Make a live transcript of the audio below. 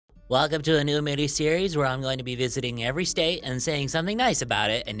Welcome to a new mini-series where I'm going to be visiting every state and saying something nice about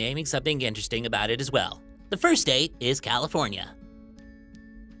it and naming something interesting about it as well. The first state is California.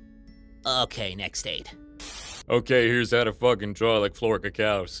 Okay, next state. Okay, here's how to fucking draw like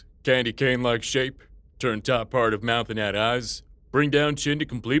FlorkOfCows. Candy cane-like shape, turn top part of mouth and add eyes, bring down chin to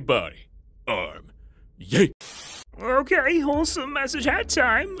complete body. Arm. Yay! Okay, wholesome message hat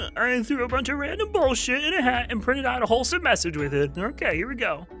time. I threw a bunch of random bullshit in a hat and printed out a wholesome message with it. Okay, here we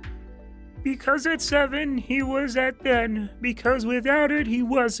go. Because at 7, he was at then. Because without it, he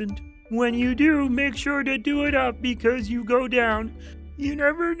wasn't. When you do, make sure to do it up because you go down. You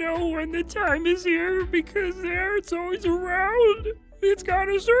never know when the time is here because there it's always around. It's got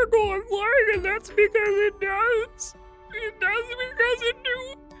a circle and line and that's because it does. It does because it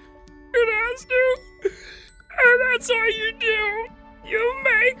do. It has to. And that's all you do. You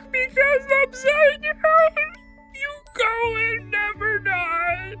make because upside down. You go and never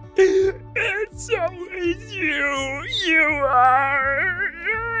die. And so is you. You are.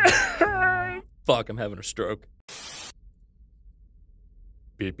 Fuck, I'm having a stroke.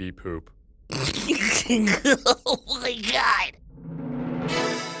 Beep beep poop. Oh my god!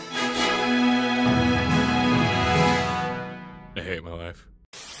 I hate my life.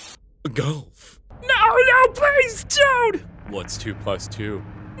 Golf. No, please don't! What's 2 + 2?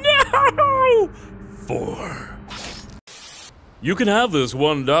 No! 4. You can have this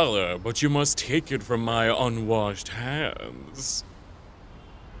 $1, but you must take it from my unwashed hands.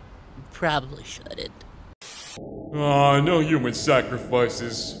 Probably shouldn't. Aw, no human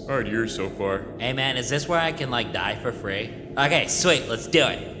sacrifices. Hard year so far. Hey man, is this where I can like die for free? Okay, sweet, let's do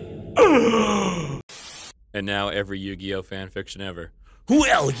it. And now every Yu-Gi-Oh fanfiction ever.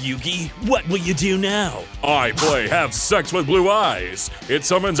 Well, Yugi, what will you do now? I play Have Sex with Blue Eyes. It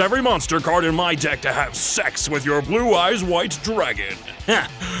summons every monster card in my deck to have sex with your Blue Eyes White Dragon.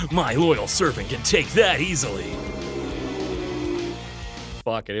 Ha! My loyal servant can take that easily.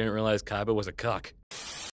 Fuck, I didn't realize Kaiba was a cuck.